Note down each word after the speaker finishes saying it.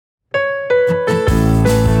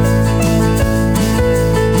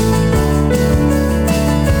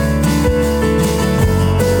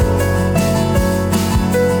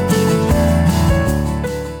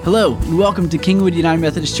Hello, and welcome to Kingwood United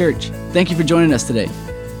Methodist Church. Thank you for joining us today.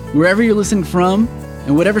 Wherever you're listening from,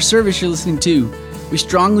 and whatever service you're listening to, we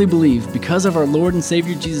strongly believe because of our Lord and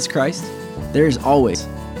Savior Jesus Christ, there is always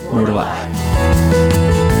more to life.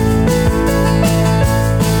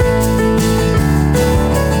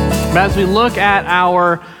 As we look at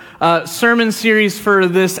our sermon series for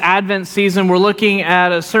this Advent season, we're looking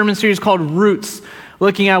at a sermon series called Roots,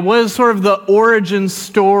 looking at what is sort of the origin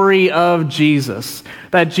story of Jesus.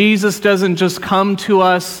 That Jesus doesn't just come to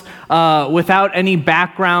us without any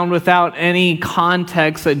background, without any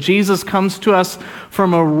context, that Jesus comes to us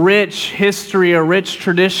from a rich history, a rich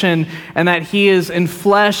tradition, and that he is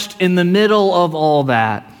enfleshed in the middle of all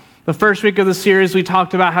that. The first week of the series, we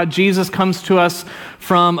talked about how Jesus comes to us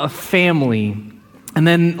from a family. And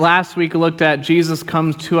then last week, we looked at Jesus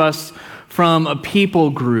comes to us from a people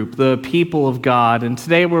group, the people of God. And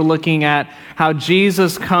today we're looking at how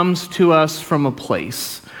Jesus comes to us from a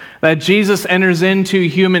place. That Jesus enters into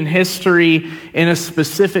human history in a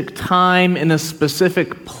specific time, in a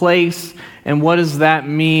specific place. And what does that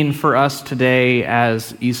mean for us today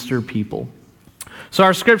as Easter people? So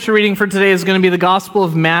our scripture reading for today is going to be the Gospel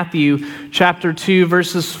of Matthew, chapter 2,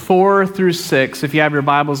 verses 4 through 6. If you have your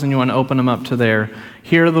Bibles and you want to open them up to there,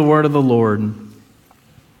 hear the word of the Lord.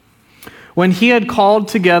 When he had called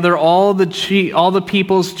together all the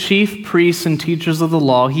people's chief priests and teachers of the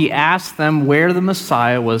law, he asked them where the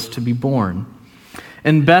Messiah was to be born.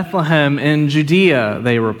 In Bethlehem in Judea,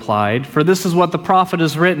 they replied, for this is what the prophet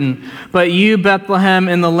has written. But you, Bethlehem,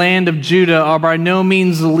 in the land of Judah, are by no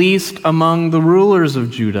means the least among the rulers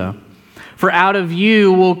of Judah. For out of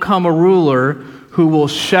you will come a ruler who will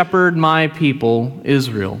shepherd my people,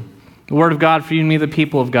 Israel. The word of God for you and me, the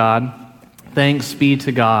people of God. Thanks be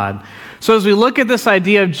to God. So as we look at this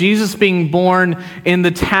idea of Jesus being born in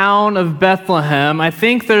the town of Bethlehem, I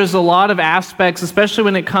think there's a lot of aspects, especially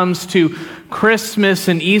when it comes to Christmas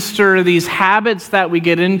and Easter, these habits that we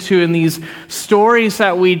get into and these stories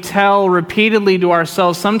that we tell repeatedly to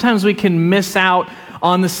ourselves. Sometimes we can miss out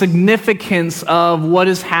on the significance of what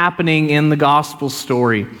is happening in the gospel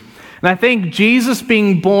story. And I think Jesus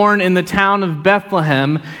being born in the town of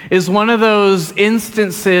Bethlehem is one of those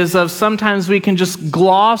instances of sometimes we can just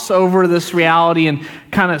gloss over this reality and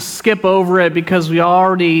kind of skip over it because we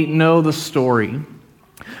already know the story.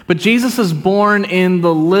 But Jesus is born in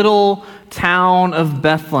the little town of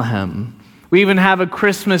Bethlehem. We even have a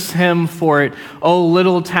Christmas hymn for it, "O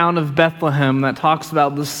Little Town of Bethlehem," that talks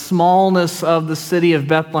about the smallness of the city of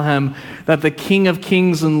Bethlehem that the King of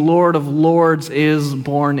Kings and Lord of Lords is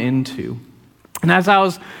born into. And as I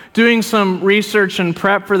was doing some research and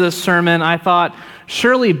prep for this sermon, I thought,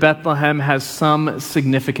 surely Bethlehem has some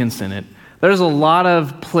significance in it. There's a lot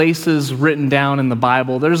of places written down in the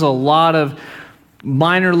Bible. There's a lot of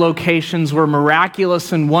minor locations where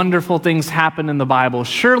miraculous and wonderful things happen in the Bible.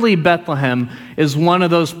 Surely Bethlehem is one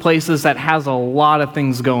of those places that has a lot of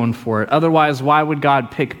things going for it. Otherwise, why would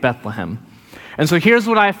God pick Bethlehem? And so here's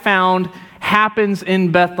what I found happens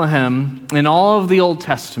in Bethlehem in all of the Old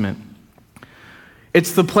Testament.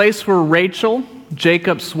 It's the place where Rachel,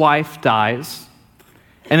 Jacob's wife, dies,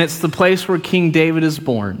 and it's the place where King David is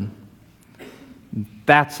born.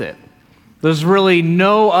 That's it. There's really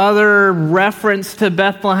no other reference to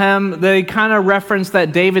Bethlehem. They kind of reference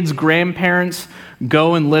that David's grandparents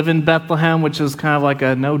go and live in Bethlehem, which is kind of like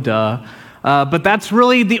a no duh. But that's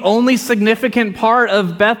really the only significant part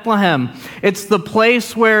of Bethlehem. It's the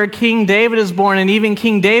place where King David is born, and even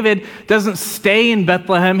King David doesn't stay in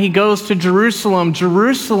Bethlehem. He goes to Jerusalem.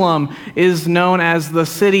 Jerusalem is known as the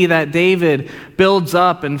city that David builds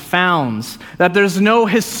up and founds. That there's no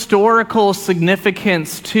historical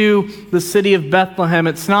significance to the city of Bethlehem.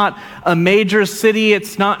 It's not a major city.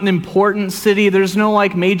 It's not an important city. There's no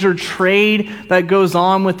major trade that goes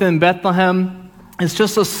on within Bethlehem. It's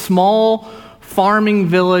just a small farming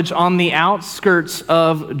village on the outskirts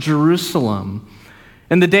of Jerusalem.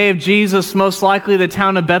 In the day of Jesus, most likely the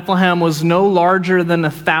town of Bethlehem was no larger than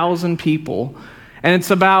 1,000 people. And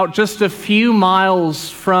it's about just a few miles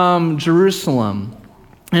from Jerusalem.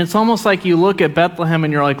 And it's almost like you look at Bethlehem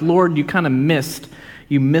and you're like, Lord, you kind of missed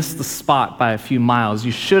the spot by a few miles.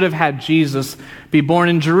 You should have had Jesus be born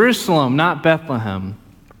in Jerusalem, not Bethlehem.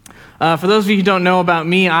 For those of you who don't know about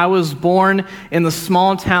me, I was born in the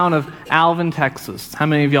small town of Alvin, Texas. How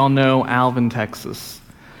many of y'all know Alvin, Texas?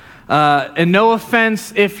 And no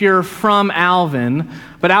offense if you're from Alvin,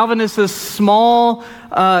 but Alvin is this small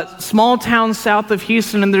town south of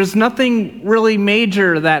Houston, and there's nothing really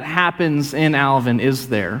major that happens in Alvin, is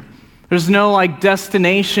there? There's no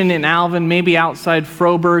destination in Alvin, maybe outside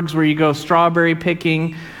Froberg's where you go strawberry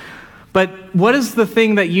picking. But what is the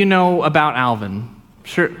thing that you know about Alvin?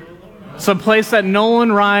 Sure. It's a place that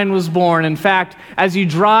Nolan Ryan was born. In fact, as you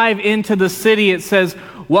drive into the city, it says,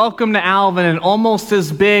 "Welcome to Alvin," and almost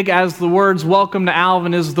as big as the words "Welcome to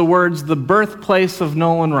Alvin" is the words "the birthplace of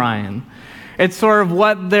Nolan Ryan." It's sort of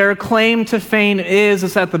what their claim to fame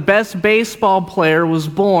is that the best baseball player was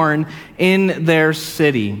born in their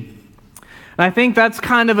city. And I think that's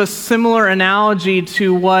kind of a similar analogy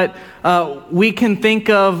to what we can think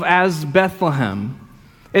of as Bethlehem.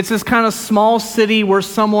 It's this kind of small city where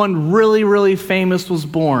someone really, really famous was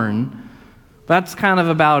born. That's kind of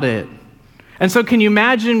about it. And so can you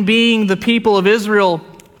imagine being the people of Israel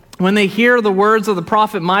when they hear the words of the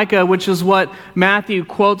prophet Micah, which is what Matthew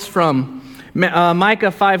quotes from?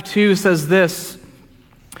 Micah 5:2 says this,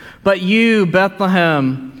 "But you,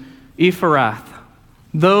 Bethlehem Ephrath,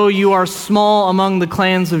 though you are small among the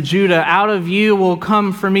clans of Judah, out of you will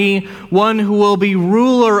come for me one who will be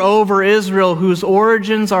ruler over Israel, whose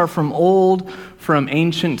origins are from old, from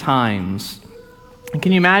ancient times." And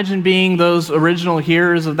can you imagine being those original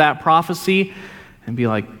hearers of that prophecy and be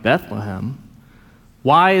like, Bethlehem?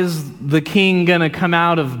 Why is the king going to come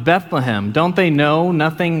out of Bethlehem? Don't they know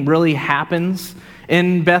nothing really happens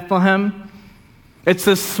in Bethlehem? It's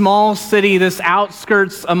this small city, this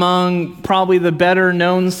outskirts among probably the better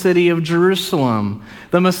known city of Jerusalem.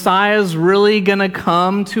 The Messiah is really going to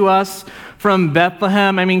come to us from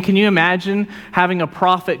Bethlehem. I mean, can you imagine having a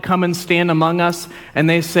prophet come and stand among us and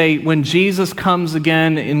they say, when Jesus comes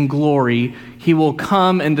again in glory, he will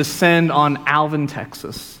come and descend on Alvin,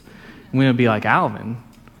 Texas. And we would be like, Alvin,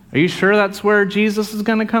 are you sure that's where Jesus is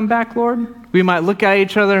going to come back, Lord? We might look at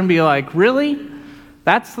each other and be like, really?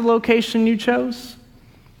 That's the location you chose?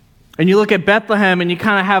 And you look at Bethlehem and you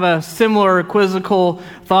kind of have a similar quizzical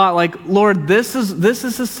thought like, Lord, this is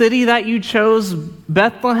the city that you chose,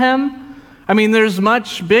 Bethlehem? I mean, there's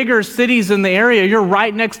much bigger cities in the area. You're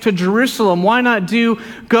right next to Jerusalem. Why not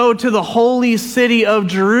go to the holy city of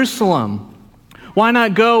Jerusalem? Why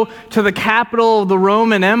not go to the capital of the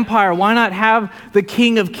Roman Empire? Why not have the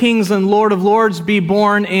King of Kings and Lord of Lords be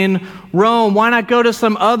born in Rome? Why not go to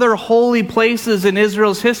some other holy places in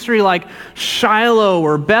Israel's history like Shiloh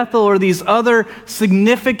or Bethel or these other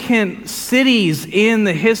significant cities in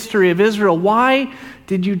the history of Israel? Why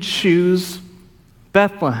did you choose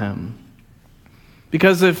Bethlehem?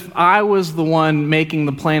 Because if I was the one making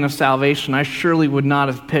the plan of salvation, I surely would not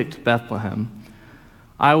have picked Bethlehem.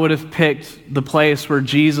 I would have picked the place where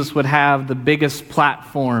Jesus would have the biggest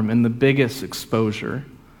platform and the biggest exposure.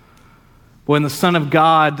 When the Son of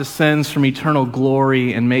God descends from eternal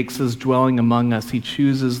glory and makes his dwelling among us, he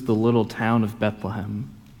chooses the little town of Bethlehem.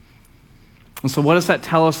 And so what does that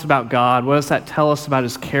tell us about God? What does that tell us about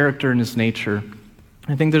his character and his nature?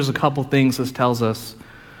 I think there's a couple things this tells us.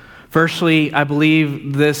 Firstly, I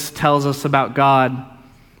believe this tells us about God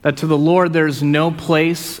that to the Lord there is no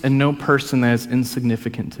place and no person that is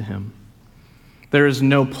insignificant to him. There is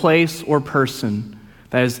no place or person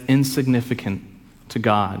that is insignificant to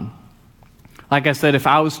God. Like I said, if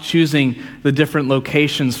I was choosing the different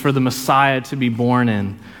locations for the Messiah to be born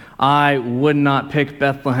in, I would not pick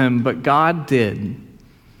Bethlehem, but God did.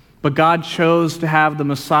 But God chose to have the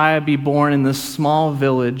Messiah be born in this small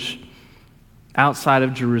village outside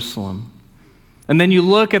of Jerusalem. And then you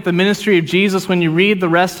look at the ministry of Jesus, when you read the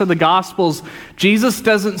rest of the Gospels, Jesus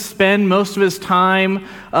doesn't spend most of his time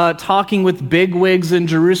talking with bigwigs in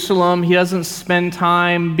Jerusalem. He doesn't spend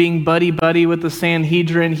time being buddy-buddy with the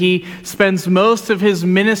Sanhedrin. He spends most of his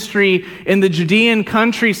ministry in the Judean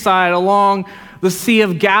countryside along the Sea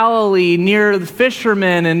of Galilee, near the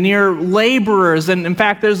fishermen and near laborers. And in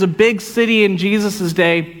fact, there's a big city in Jesus'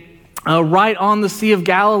 day right on the Sea of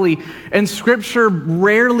Galilee. And Scripture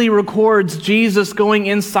rarely records Jesus going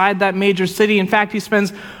inside that major city. In fact, he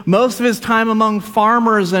spends most of his time among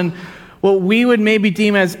farmers and what we would maybe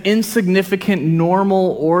deem as insignificant,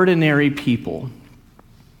 normal, ordinary people.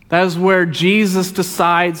 That is where Jesus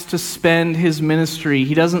decides to spend his ministry.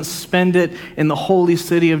 He doesn't spend it in the holy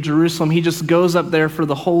city of Jerusalem. He just goes up there for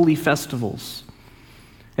the holy festivals.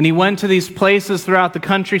 And he went to these places throughout the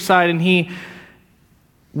countryside, and he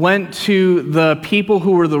went to the people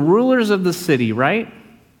who were the rulers of the city, right?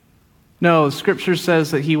 No, Scripture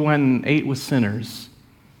says that he went and ate with sinners,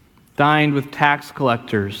 dined with tax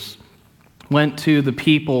collectors, went to the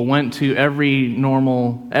people, went to everyday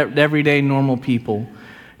normal people.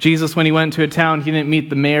 Jesus, when he went to a town, he didn't meet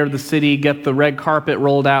the mayor of the city, get the red carpet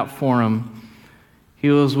rolled out for him. He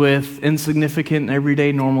was with insignificant,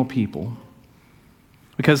 everyday normal people.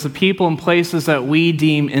 Because the people and places that we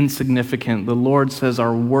deem insignificant, the Lord says,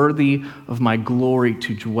 are worthy of my glory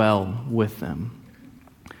to dwell with them.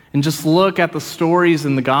 And just look at the stories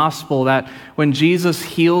in the gospel that when Jesus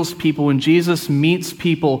heals people, when Jesus meets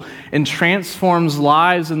people and transforms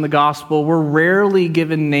lives in the gospel, we're rarely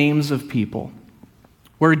given names of people.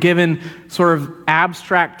 We're given sort of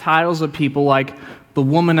abstract titles of people like the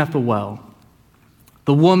woman at the well,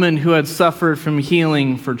 the woman who had suffered from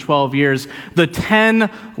healing for 12 years, the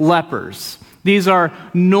 10 lepers. These are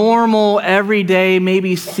normal, everyday,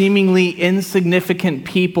 maybe seemingly insignificant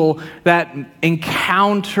people that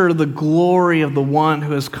encounter the glory of the one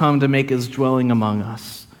who has come to make his dwelling among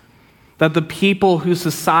us. That the people who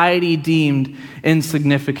society deemed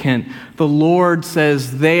insignificant, the Lord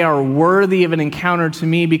says they are worthy of an encounter to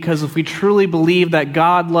me, because if we truly believe that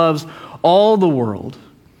God loves all the world,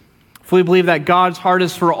 if we believe that God's heart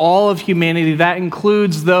is for all of humanity, that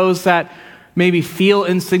includes those that maybe feel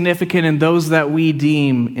insignificant and those that we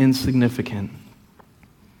deem insignificant.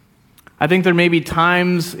 I think there may be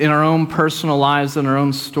times in our own personal lives, in our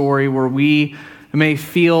own story, where we may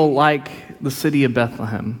feel like the city of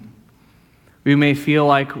Bethlehem. We may feel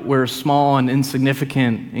like we're small and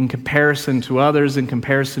insignificant in comparison to others, in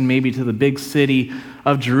comparison maybe to the big city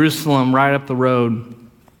of Jerusalem right up the road.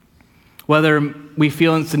 Whether we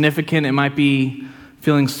feel insignificant, it might be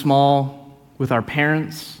feeling small with our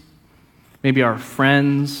parents, maybe our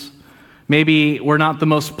friends. Maybe we're not the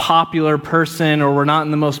most popular person, or we're not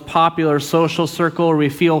in the most popular social circle, or we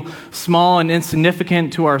feel small and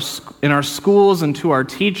insignificant in our schools and to our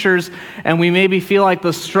teachers, and we maybe feel like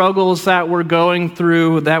the struggles that we're going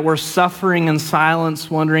through, that we're suffering in silence,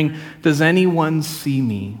 wondering, does anyone see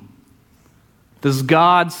me? Does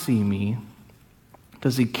God see me?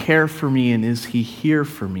 Does he care for me, and is he here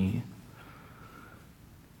for me?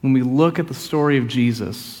 When we look at the story of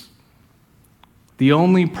Jesus, the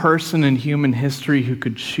only person in human history who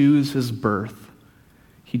could choose his birth,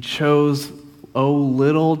 he chose,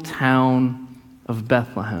 little town of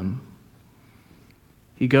Bethlehem.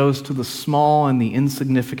 He goes to the small and the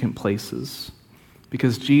insignificant places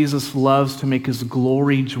because Jesus loves to make his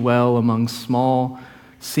glory dwell among small,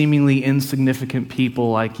 seemingly insignificant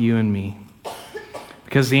people like you and me.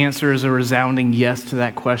 Because the answer is a resounding yes to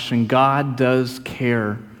that question. God does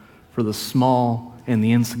care for the small and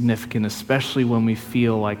the insignificant, especially when we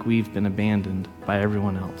feel like we've been abandoned by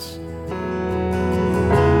everyone else.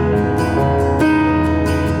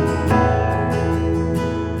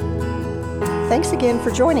 Thanks again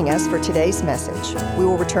for joining us for today's message. We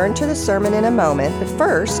will return to the sermon in a moment, but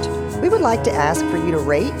first, we would like to ask for you to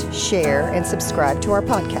rate, share, and subscribe to our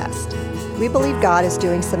podcast. We believe God is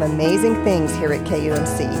doing some amazing things here at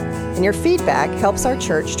KUMC, and your feedback helps our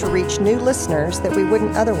church to reach new listeners that we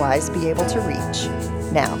wouldn't otherwise be able to reach.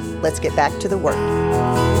 Now, let's get back to the work.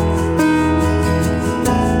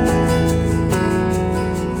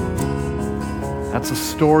 That's a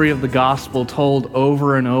story of the gospel told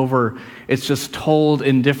over and over. It's just told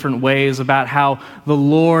in different ways about how the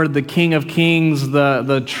Lord, the King of Kings,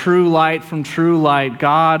 the true light from true light,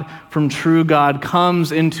 God from true God,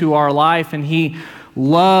 comes into our life, and he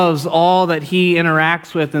loves all that he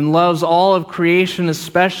interacts with and loves all of creation,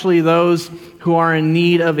 especially those who are in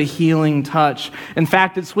need of a healing touch. In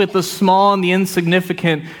fact, it's with the small and the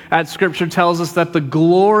insignificant that Scripture tells us that the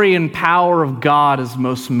glory and power of God is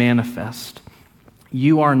most manifest.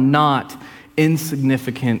 You are not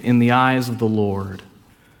insignificant in the eyes of the Lord.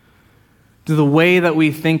 Do the way that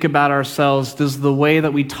we think about ourselves, does the way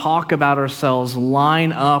that we talk about ourselves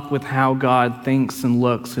line up with how God thinks and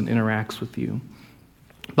looks and interacts with you?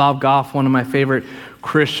 Bob Goff, one of my favorite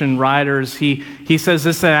Christian writers, he says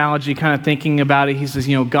this analogy, kind of thinking about it. He says,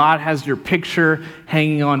 God has your picture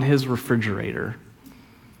hanging on his refrigerator,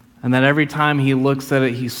 and that every time he looks at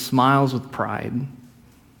it, he smiles with pride.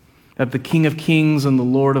 That the King of Kings and the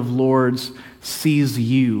Lord of Lords sees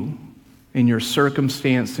you in your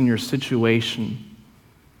circumstance, in your situation,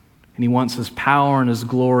 and he wants his power and his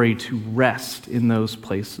glory to rest in those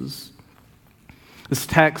places. This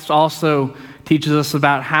text also teaches us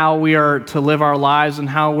about how we are to live our lives and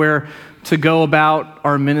how we're to go about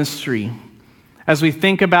our ministry. As we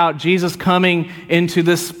think about Jesus coming into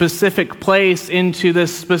this specific place, into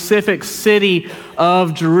this specific city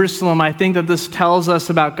of Jerusalem, I think that this tells us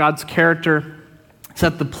about God's character. It's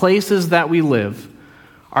that the places that we live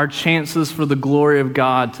are chances for the glory of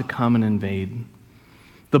God to come and invade.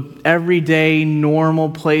 The everyday, normal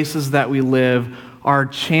places that we live are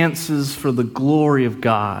chances for the glory of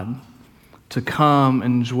God to come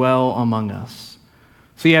and dwell among us.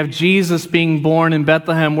 So you have Jesus being born in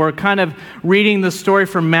Bethlehem. We're kind of reading the story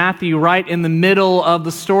from Matthew right in the middle of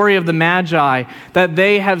the story of the Magi, that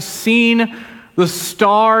they have seen the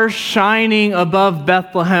star shining above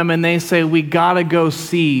Bethlehem, and they say, we gotta go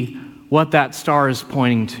see what that star is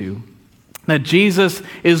pointing to. That Jesus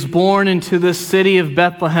is born into this city of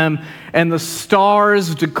Bethlehem, and the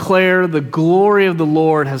stars declare the glory of the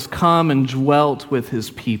Lord has come and dwelt with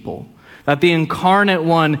his people. That the incarnate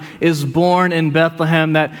one is born in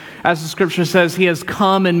Bethlehem, that, as the scripture says, he has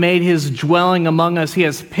come and made his dwelling among us. He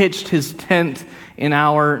has pitched his tent in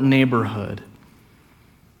our neighborhood.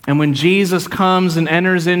 And when Jesus comes and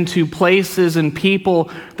enters into places and people,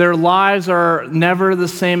 their lives are never the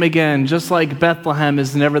same again, just like Bethlehem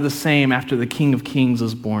is never the same after the King of Kings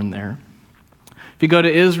is born there. If you go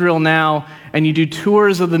to Israel now and you do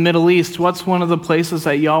tours of the Middle East, what's one of the places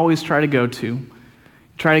that you always try to go to? You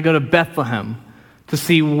try to go to Bethlehem to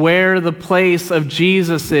see where the place of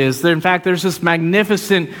Jesus is. In fact, there's this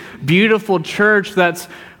magnificent, beautiful church that's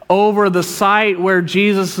over the site where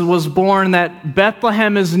Jesus was born, that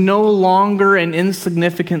Bethlehem is no longer an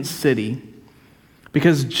insignificant city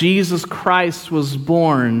because Jesus Christ was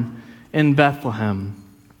born in Bethlehem.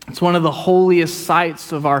 It's one of the holiest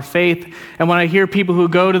sites of our faith. And when I hear people who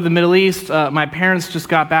go to the Middle East, my parents just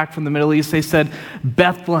got back from the Middle East, they said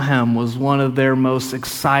Bethlehem was one of their most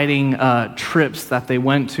exciting trips that they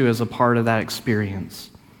went to as a part of that experience.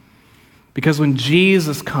 Because when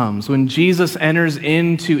Jesus comes, when Jesus enters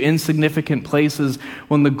into insignificant places,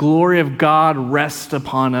 when the glory of God rests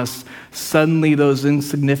upon us, suddenly those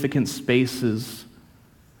insignificant spaces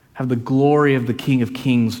have the glory of the King of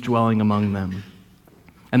Kings dwelling among them.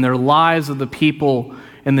 And their lives of the people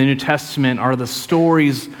in the New Testament are the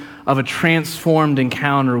stories of a transformed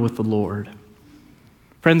encounter with the Lord.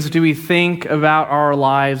 Friends, do we think about our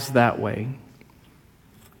lives that way?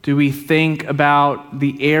 Do we think about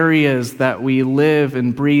the areas that we live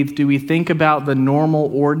and breathe? Do we think about the normal,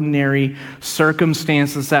 ordinary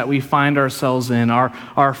circumstances that we find ourselves in?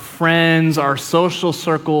 Our friends, our social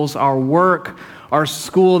circles, our work, our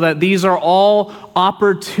school, that these are all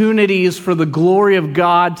opportunities for the glory of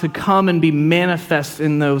God to come and be manifest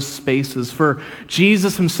in those spaces, for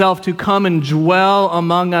Jesus himself to come and dwell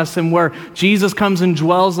among us, and where Jesus comes and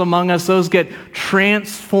dwells among us, those get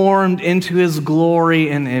transformed into his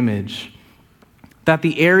glory and image. That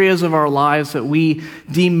the areas of our lives that we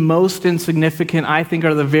deem most insignificant, I think,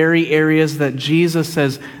 are the very areas that Jesus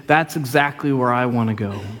says, that's exactly where I want to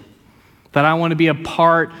go. That I want to be a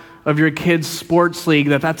part of your kids' sports league,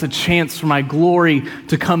 that's a chance for my glory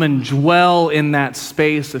to come and dwell in that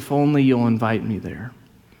space if only you'll invite me there.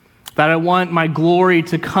 That I want my glory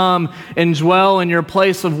to come and dwell in your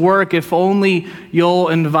place of work if only you'll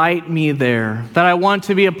invite me there. That I want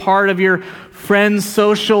to be a part of your friends'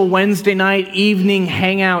 social Wednesday night evening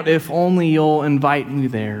hangout if only you'll invite me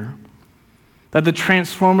there. That the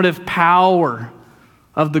transformative power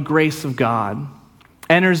of the grace of God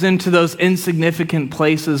enters into those insignificant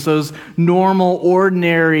places, those normal,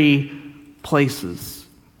 ordinary places.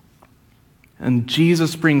 And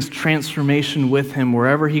Jesus brings transformation with him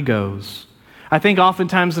wherever he goes. I think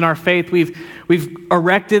oftentimes in our faith, we've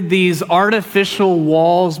erected these artificial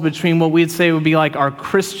walls between what we'd say would be like our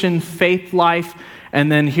Christian faith life,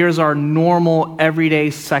 and then here's our normal, everyday,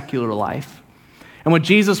 secular life. And what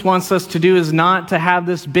Jesus wants us to do is not to have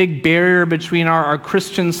this big barrier between our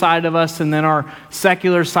Christian side of us and then our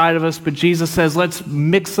secular side of us, but Jesus says, let's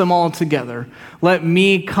mix them all together. Let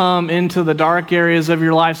me come into the dark areas of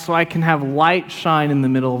your life so I can have light shine in the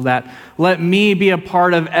middle of that. Let me be a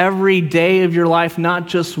part of every day of your life, not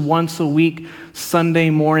just once a week,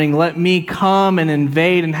 Sunday morning. Let me come and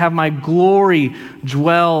invade and have my glory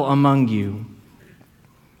dwell among you.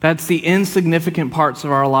 That's the insignificant parts of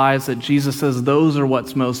our lives that Jesus says, those are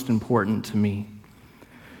what's most important to me.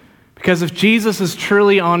 Because if Jesus is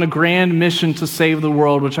truly on a grand mission to save the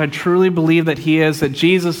world, which I truly believe that he is, that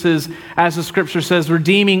Jesus is, as the scripture says,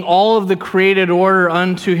 redeeming all of the created order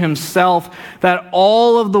unto himself, that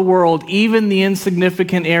all of the world, even the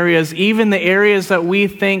insignificant areas, even the areas that we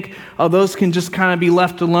think, oh, those can just kind of be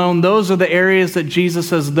left alone, those are the areas that Jesus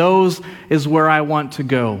says, those is where I want to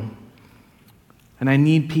go. And I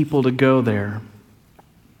need people to go there.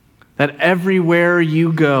 That everywhere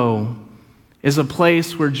you go is a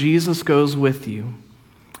place where Jesus goes with you.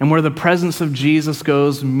 And where the presence of Jesus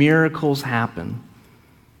goes, miracles happen.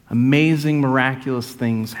 Amazing, miraculous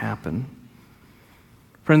things happen.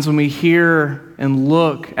 Friends, when we hear and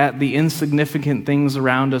look at the insignificant things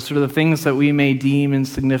around us, or the things that we may deem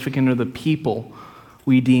insignificant, or the people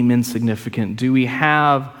we deem insignificant, do we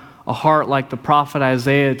have a heart like the prophet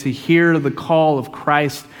Isaiah to hear the call of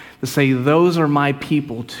Christ to say, those are my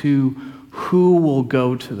people, to who will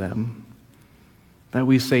go to them? That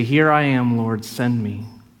we say, here I am, Lord, send me.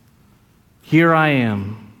 Here I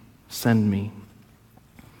am, send me.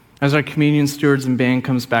 As our communion stewards and band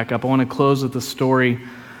comes back up, I want to close with a story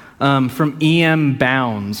from E.M.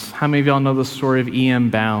 Bounds. How many of y'all know the story of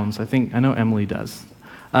E.M. Bounds? I know Emily does.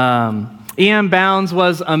 E.M. Bounds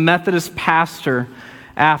was a Methodist pastor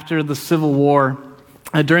after the Civil War.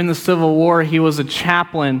 During the Civil War, he was a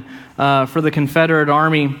chaplain for the Confederate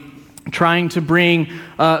Army, trying to bring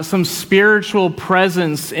some spiritual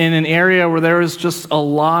presence in an area where there was just a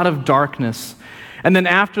lot of darkness. And then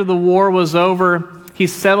after the war was over, he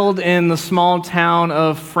settled in the small town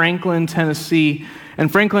of Franklin, Tennessee.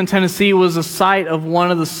 And Franklin, Tennessee was a site of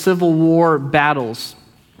one of the Civil War battles.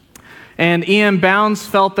 And E.M. Bounds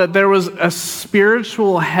felt that there was a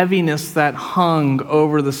spiritual heaviness that hung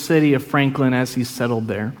over the city of Franklin as he settled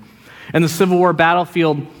there. In the Civil War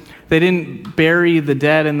battlefield, they didn't bury the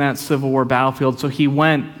dead in that Civil War battlefield, so he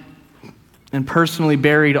went and personally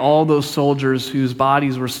buried all those soldiers whose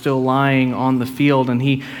bodies were still lying on the field, and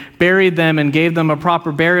he buried them and gave them a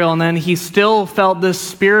proper burial, and then he still felt this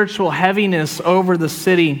spiritual heaviness over the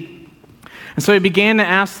city. And so he began to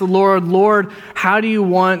ask the Lord, Lord, how do you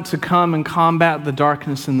want to come and combat the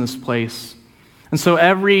darkness in this place? And so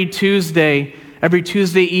every Tuesday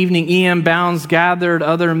evening, E.M. Bounds gathered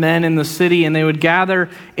other men in the city, and they would gather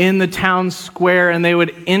in the town square, and they would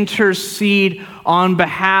intercede on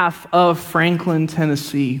behalf of Franklin,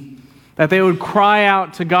 Tennessee. That they would cry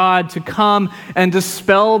out to God to come and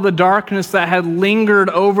dispel the darkness that had lingered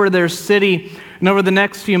over their city. And over the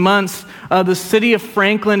next few months, the city of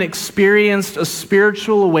Franklin experienced a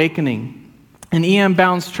spiritual awakening. And E.M.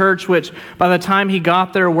 Bounds Church, which by the time he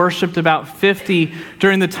got there worshiped about 50,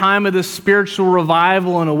 during the time of this spiritual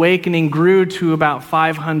revival and awakening grew to about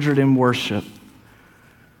 500 in worship.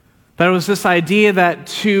 There was this idea that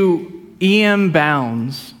to E.M.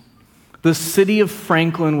 Bounds, the city of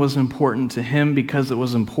Franklin was important to him because it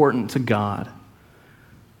was important to God.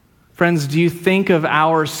 Friends, do you think of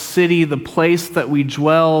our city, the place that we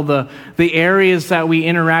dwell, the areas that we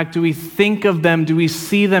interact, do we think of them, do we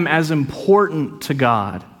see them as important to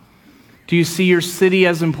God? Do you see your city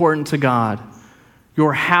as important to God?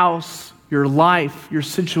 Your house, your life, your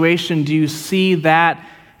situation, do you see that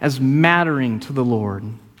as mattering to the Lord?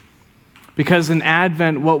 Because in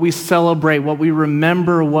Advent, what we celebrate, what we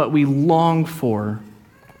remember, what we long for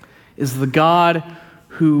is the God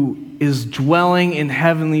who is dwelling in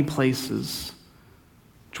heavenly places,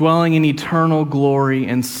 dwelling in eternal glory,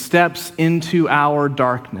 and steps into our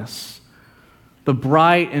darkness, the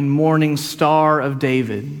bright and morning star of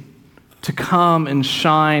David, to come and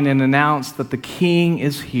shine and announce that the King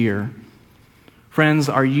is here. Friends,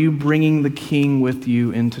 are you bringing the King with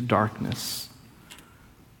you into darkness?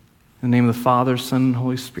 In the name of the Father, Son, and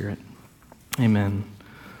Holy Spirit, amen.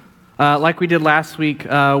 Like we did last week,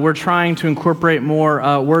 we're trying to incorporate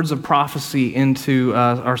more words of prophecy into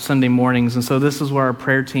our Sunday mornings. And so this is where our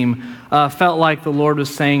prayer team felt like the Lord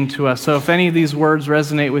was saying to us. So if any of these words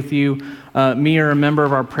resonate with you, me or a member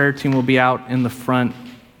of our prayer team will be out in the front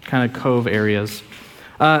kind of cove areas.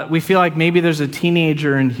 We feel like maybe there's a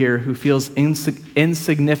teenager in here who feels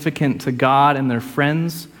insignificant to God and their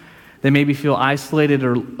friends. They maybe feel isolated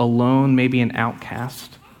or alone, maybe an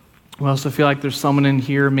outcast. We also feel like there's someone in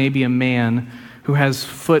here, maybe a man, who has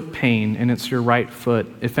foot pain, and it's your right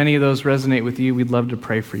foot. If any of those resonate with you, we'd love to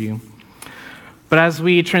pray for you. But as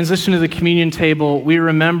we transition to the communion table, we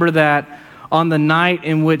remember that on the night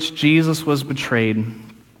in which Jesus was betrayed,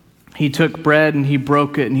 he took bread and he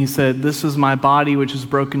broke it, and he said, "This is my body which is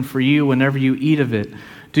broken for you. Whenever you eat of it,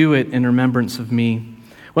 do it in remembrance of me."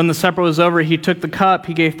 When the supper was over, he took the cup,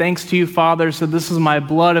 he gave thanks to you, Father, said, "This is my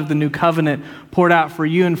blood of the new covenant, poured out for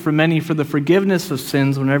you and for many for the forgiveness of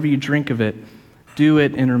sins. Whenever you drink of it, do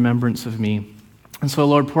it in remembrance of me." And so,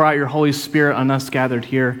 Lord, pour out your Holy Spirit on us gathered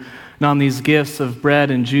here, and on these gifts of bread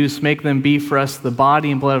and juice. Make them be for us the body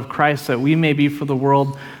and blood of Christ, that we may be for the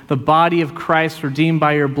world the body of Christ, redeemed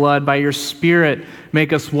by your blood. By your Spirit,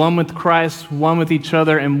 make us one with Christ, one with each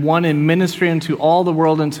other, and one in ministry unto all the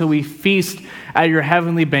world until we feast at your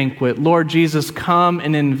heavenly banquet. Lord Jesus, come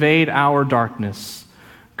and invade our darkness.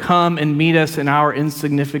 Come and meet us in our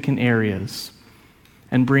insignificant areas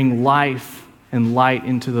and bring life and light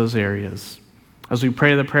into those areas. As we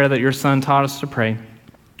pray the prayer that your Son taught us to pray,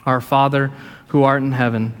 Our Father, who art in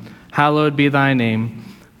heaven, hallowed be thy name.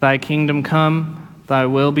 Thy kingdom come, thy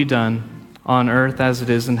will be done, on earth as it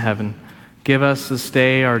is in heaven. Give us this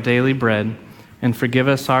day our daily bread, and forgive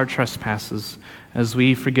us our trespasses, as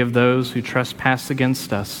we forgive those who trespass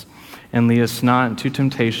against us. And lead us not into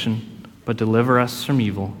temptation, but deliver us from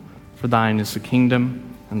evil. For thine is the kingdom,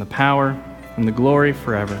 and the power, and the glory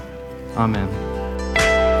forever. Amen.